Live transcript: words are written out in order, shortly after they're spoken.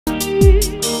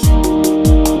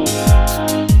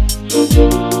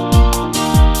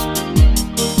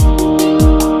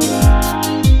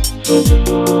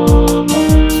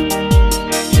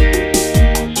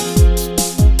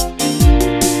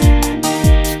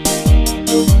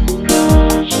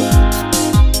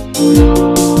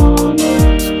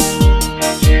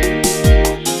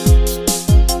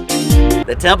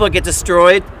temple get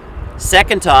destroyed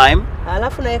second time.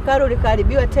 Alafu na hekalu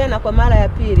likaharibiwa tena kwa mara ya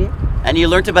pili. And you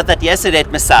learned about that yesterday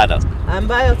at Masada.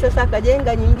 Ambayo sasa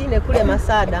akajenga nyingine kule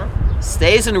Masada.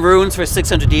 Stays in ruins for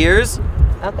 600 years.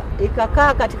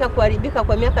 Ikakaa katika kuharibika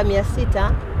kwa miaka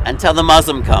 600 until the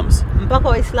Muslim comes. Mpaka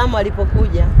Waislamu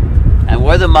walipokuja. And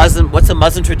what's the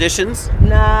Muslim traditions?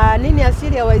 Na nini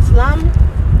asili ya Waislamu?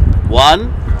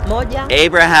 Moja.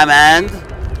 Abraham and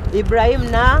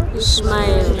Ibrahim na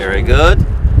Ishmael. Very good.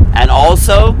 And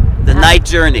also the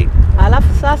night journey.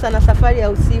 Alafu sasa na safari ya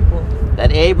usiku.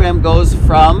 That Abraham goes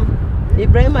from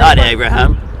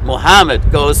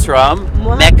Muhammad goes from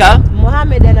Mecca.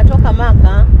 Muhammad anatoka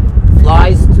Maka.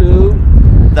 Flies to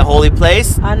the holy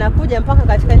place. Anakuja mpaka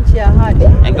katika nchi ya ahadi.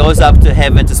 And goes up to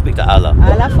heaven to speak to Allah.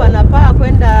 Alafu anapaa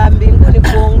kwenda mbinguni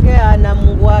kuongea na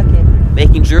Mungu wake.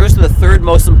 Making Jerusalem the third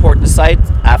most important site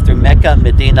after Mecca,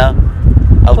 Medina,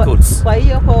 Al-Quds. Kwa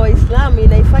hiyo kwa Waislamu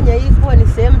inaifanya hii kuwa ni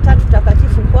sehemu tatu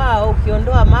takatifu kwao,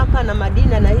 ukiondoa Maka na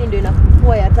Madina, na hii ndio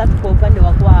inakuwa ya tatu kwa upande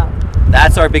wa kwao.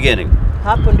 That's our beginning.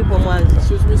 Hapo ndipo mwanzo.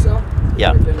 Excuse me, sir.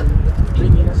 Yeah.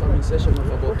 Bring in some session of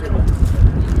about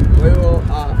Kwa hiyo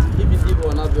hivi ndivyo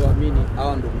wanavyoamini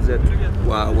hawa ndugu zetu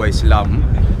wa Waislamu.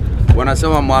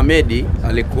 Wanasema Muhamedi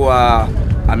alikuwa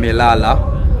amelala,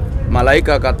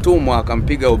 malaika akatumwa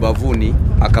akampiga ubavuni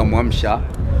akamwamsha.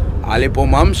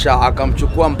 Alipomwamsha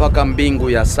akamchukua mpaka mbingu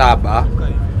ya 7.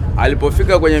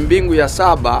 Alipofika kwenye mbingu ya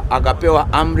 7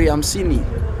 akapewa amri 50.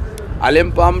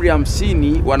 Alimpa amri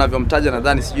 50, wanavyomtaja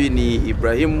nadhani sijui ni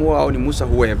Ibrahimu au ni Musa,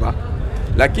 whoever.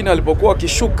 Lakini alipokuwa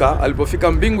akishuka,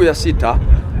 alipofika mbingu ya 6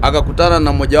 akakutana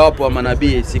na mojawapo wa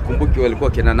manabii, sikumbuki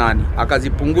walikuwa kina nani,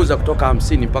 akazipunguza kutoka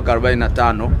 50 mpaka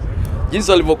 45.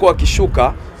 Jinsi alivyokuwa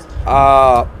akishuka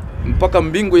mpaka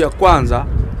mbingu ya kwanza,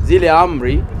 zile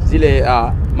amri, zile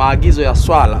maagizo ya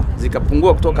swala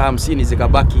zikapungua kutoka 50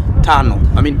 zikabaki 5.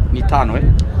 Ni 5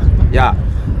 Yeah.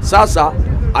 Sasa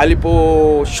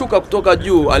aliposhuka kutoka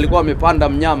juu alikuwa amepanda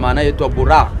mnyama anayeitwa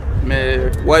Buraq.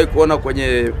 Mewahi kuona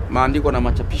kwenye maandiko na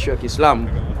machapisho ya Kiislamu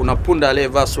kuna punda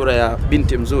aliyevaa sura ya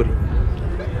binti mzuri.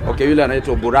 Okay, yule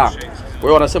anaitwa Buraq. Kwa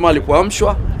hiyo wanasema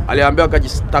alipoamshwa aliambiwa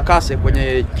akajitakase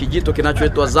kwenye kijito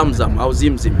kinachoitwa Zamzam au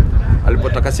Zimzim.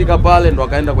 Alipotakasika pale ndo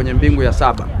akaenda kwenye mbingu ya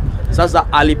 7. Sasa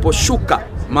aliposhuka,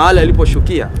 mahali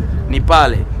aliposhukia ni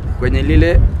pale kwenye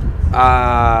lile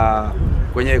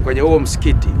kwenye huo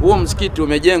msikiti. Huo msikiti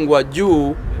umejengwa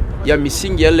juu ya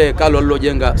misingi ya ile hekalu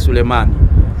alilojenga Sulemani.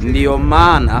 Ndiyo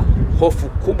maana hofu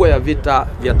kubwa ya vita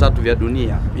vya 3 vya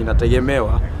dunia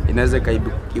inategemewa inaweza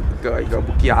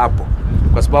ikaibukia hapo.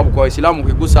 Kwa sababu kwa Waislamu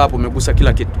ukigusa hapo umegusa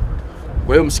kila kitu.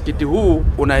 Kwa hiyo msikiti huu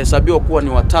unahesabiwa kuwa ni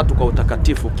watatu kwa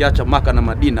utakatifu kiacha Maka na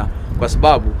Madina, kwa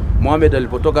sababu Muhammad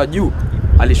alipotoka juu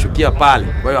alishukia pale.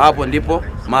 Kwa hiyo hapo ndipo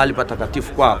mahali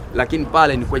patakatifu kwao, lakini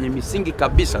pale ni kwenye misingi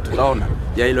kabisa tutaona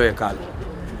ya hilo hekalu.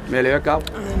 Umeeleweka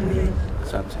hapo?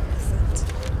 Asante.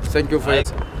 Thank you for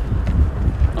it.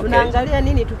 Tunaangalia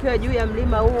nini tukiwa juu ya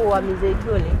mlima huu wa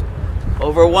Mizeituni?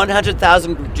 Over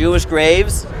 100,000 Jewish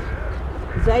graves.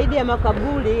 Zaidi ya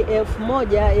makaburi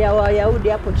 1000 ya Wayahudi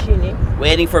hapo chini.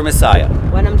 Waiting for Messiah.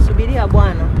 Wanamsubiria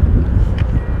Bwana.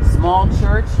 Small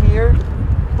church here.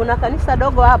 Kuna kanisa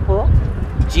dogo hapo.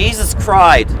 Jesus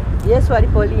cried. Yesu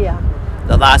alipolia.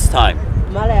 The last time.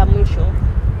 Mara ya mwisho.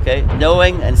 Okay,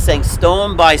 knowing and saying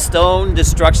stone by stone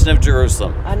destruction of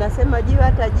Jerusalem. Anasema jiwe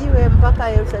hata jiwe mpaka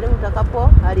Yerusalemu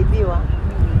utakapoharibiwa.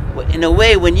 In a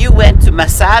way, when you went to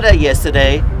Masada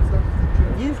yesterday,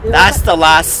 that's the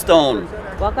last stone.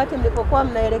 Wakati mlipokuwa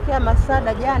mnaelekea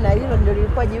Masada jana, hilo ndio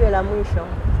lilikuwa jiwe la mwisho.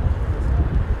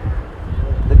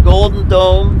 The Golden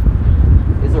Dome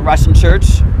is a Russian church.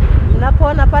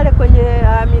 Mnapoona pale kwenye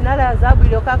minara ya dhahabu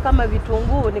iliyokaa kama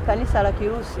vitunguu ni kanisa la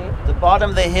Kirusi. The bottom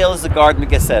of the hill is the Garden of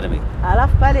Gethsemane.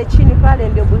 Alafu pale chini pale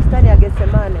ndio bustani ya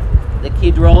Gethsemane. The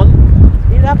Kidron.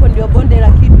 Ile hapo ndio bonde la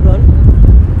Kidron.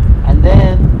 And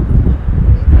then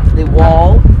the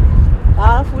wall.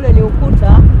 Alafu ule ni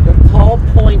ukuta. The tall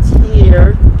point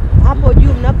here. Hapo juu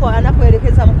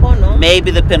anapoelekeza mkono.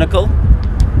 Maybe the pinnacle.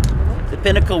 The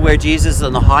pinnacle where Jesus is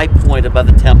on the high point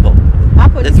above the temple.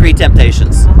 The 3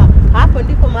 temptations. Hapo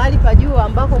ndipo mahali pa juu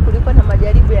ambako kulikuwa na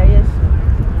majaribu ya Yesu.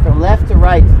 From left to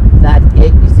right, that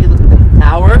gate, you see the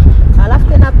tower? Alafu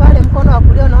tena pale mkono wa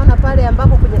kulia unaona pale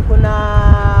ambako kuna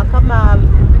kama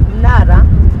mnara.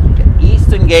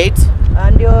 Eastern gate.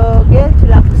 Ndio gate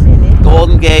la kusini.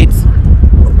 Golden gate.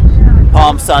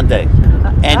 Palm Sunday.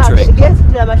 Entering. Gate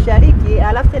la mashariki,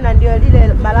 alafu tena ndio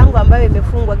lile malango ambayo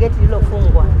imefungwa, gate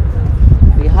lililofungwa.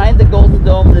 Behind the Golden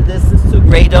Dome, the distance, 2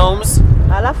 grey domes.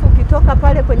 Alafu ukitoka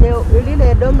pale kwenye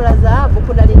lile dome la dhahabu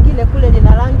kuna lingine kule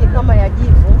lina rangi kama ya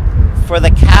jivu. For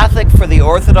the Catholic, for the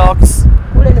Orthodox,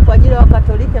 Ule ni kwa ajili ya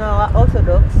Wakatoliki na wa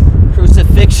Orthodox.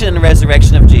 crucifixion and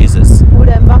resurrection of Jesus.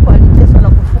 Ule ambako aliteswa na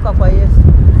kufuka kwa Yesu.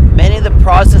 Many of the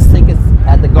Protestants think it's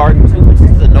at the Garden Tomb, which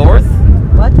is to the north.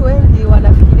 Watu wengi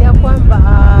wanafikiria kwamba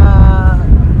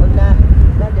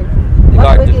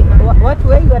watu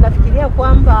wengi wanafikiria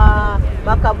kwamba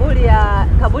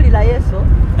kaburi la Yesu.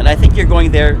 And I think you're going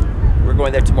there. We're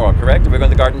going there tomorrow, correct? We're going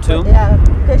to the Garden Tomb. Yeah,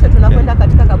 kesho tunakwenda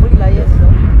katika kaburi la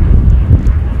Yesu.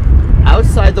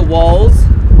 Outside the walls,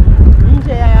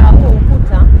 nje ya huo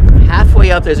ukuta,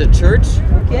 halfway up there's a church.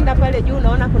 Ukienda pale juu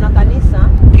unaona kuna kanisa.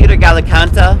 Peter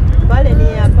Gallicanta. Pale ni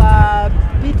hapa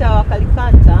Peter wa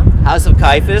Gallicanta. House of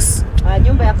Caiaphas.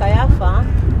 Nyumba ya Kayafa.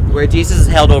 Where Jesus is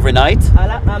held overnight.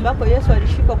 Ambako Yesu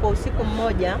alishikwa kwa usiku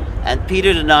mmoja. And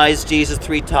Peter denies Jesus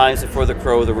 3 times before the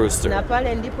crow of the rooster. Na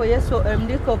pale ndipo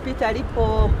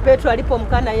Petro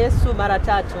alipomkana Yesu mara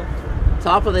 3.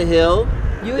 Top of the hill,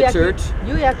 the church.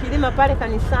 Juu ya kilima pale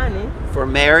kanisani. For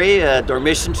Mary,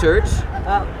 Dormition Church.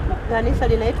 Kanisa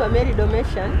linaitwa Mary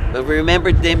Dormition. But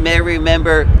remember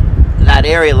that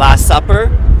area, Last Supper,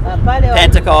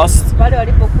 Pentecost, pale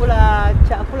walipokula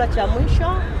chakula cha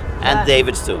mwisho, and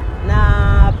David's tomb.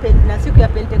 Na siku ya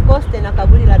Pentecoste na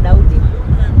kaburi la Daudi.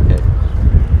 Okay.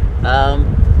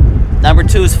 Number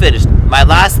 2 is finished. My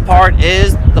last part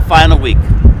is the final week.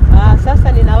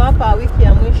 Sasa ninawapa wiki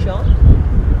ya mwisho.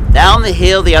 Down the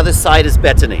hill, the other side is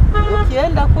Bethany.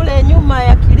 Ukienda kule nyuma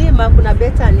ya kilima kuna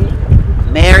Bethany.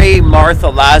 Mary, Martha,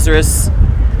 Lazarus,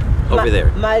 over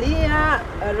there. Maria,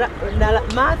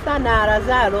 Martha na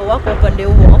Lazaro wako upande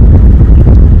huo.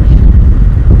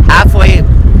 Halfway,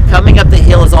 coming up the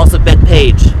hill is also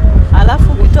Bethpage. Alafu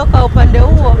kutoka upande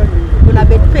huo kuna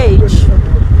Bethpage.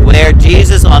 Where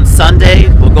Jesus on Sunday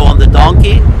will go on the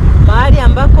donkey. Mahali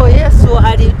ambako Yesu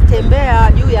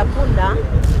alitembea juu ya punda.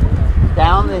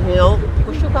 Down the hill.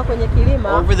 Kushuka kwenye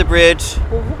kilima. Over the bridge.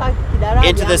 Kuvuka kidaraja.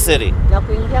 Into the city. Na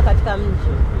kuingia katika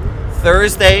mji.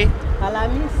 Thursday.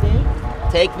 Alhamisi.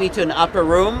 Take me to an upper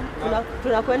room.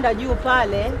 Tunakwenda juu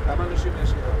pale.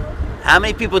 How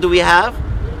many people do we have?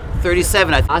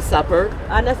 37. A supper.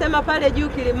 Anasema pale juu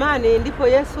kilimani ndipo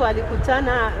Yesu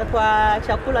alikutana kwa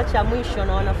chakula cha mwisho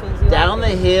na wanafunzi wake. Down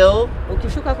the hill.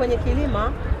 Ukishuka kwenye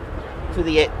kilima.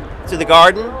 To the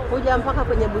garden. Kuja mpaka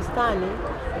kwenye bustani.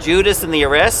 Judas and the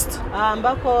arrest.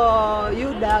 Ambako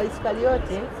Yuda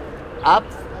Iskariote. Up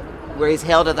where he's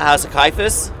held at the house of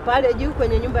Caiaphas. Pale juu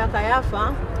kwenye nyumba ya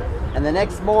Kayafa. And the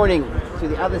next morning to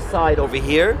the other side over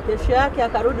here. Kesho yake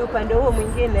akarudi upande huo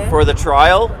mwingine. For the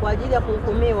trial. Kwa ajili ya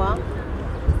kuhukumiwa.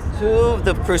 To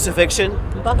the crucifixion.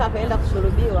 Mpaka akaenda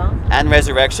kusulubiwa. And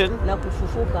resurrection. Na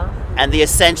kufufuka. And the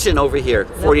ascension over here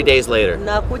 40 days later.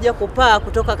 Na kuja kupaa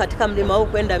kutoka katika mlima huu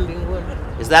kwenda mbinguni.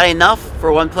 Is that enough for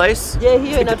one place? Je,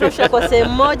 hiyo inatosha kwa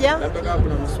sehemu moja?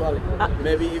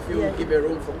 Maybe if you give a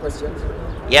room for questions.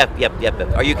 Yep.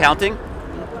 Are you counting?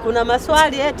 Kuna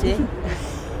maswali eti?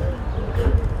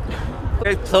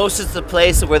 Very closest to the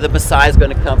place where the Messiah is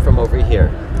going to come from over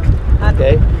here.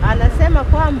 Okay? Anasema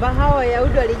kwamba hawa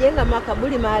Wayahudi walijenga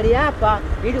makaburi mahali hapa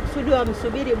ili kusudi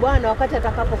wamsubiri Bwana wakati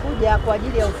atakapokuja kwa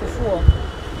ajili ya ufufuo.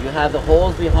 You have the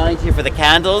holes behind here for the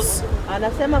candles.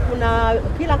 Anasema kuna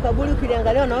kila kaburi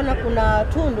ukiliangalia unaona kuna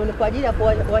tundu ni kwa ajili ya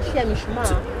kuwashia mishumaa.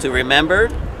 To remember.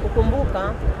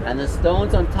 Kukumbuka. And the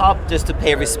stones on top just to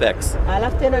pay respects.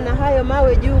 Alafu tena na hayo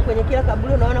mawe juu kwenye kila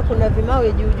kaburi unaona kuna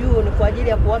vimawe juu ni kwa ajili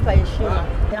ya kuwapa heshima.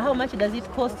 How much does it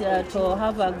cost to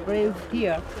have a grave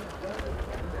here?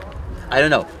 I don't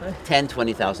know,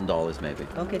 $10,000-$20,000 maybe.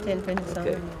 Okay, $10,000-$20,000.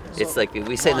 Okay. It's like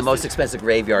we say the most expensive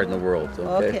graveyard in the world.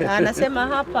 Okay. Anasema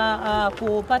hapa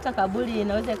kupata kaburi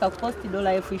inaweza ikakosti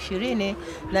 $20,000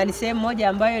 na ni sehemu moja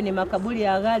ambayo ni makaburi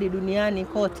ya ghali duniani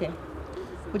kote.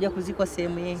 Kuja kuzikwa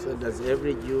sehemu hii. So does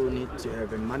every Jew need to have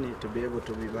the money to be able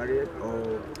to be buried,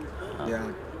 or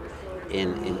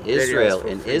in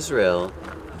Israel,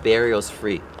 burial's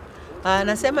free.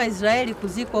 Anasema Israeli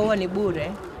kuzikwa huwa ni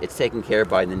bure. It's taken care of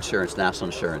by the insurance,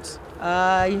 national insurance.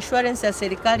 Insurance ya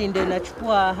serikali ndio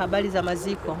inachukua habari za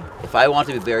maziko. If I want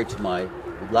to be buried to my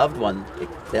loved one,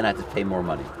 then I have to pay more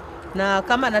money. Na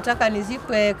kama nataka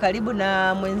nizikwe karibu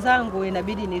na mwenzangu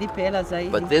inabidi nilipe hela zaidi.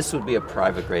 But this would be a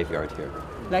private graveyard here.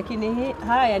 Lakini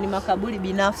haya ni makaburi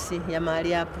binafsi ya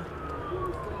mahali hapa.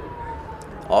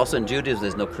 Also in Judaism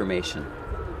there's no cremation.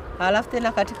 Alafu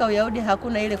tena katika Uyahudi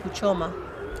hakuna ile kuchoma.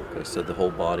 Okay, so the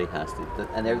whole body has to,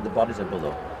 and the bodies are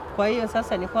below. Kwa hiyo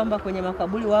sasa ni kwamba kwenye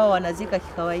makaburi wao wanazika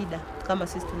kikawaida kama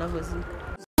sisi tunavyozika.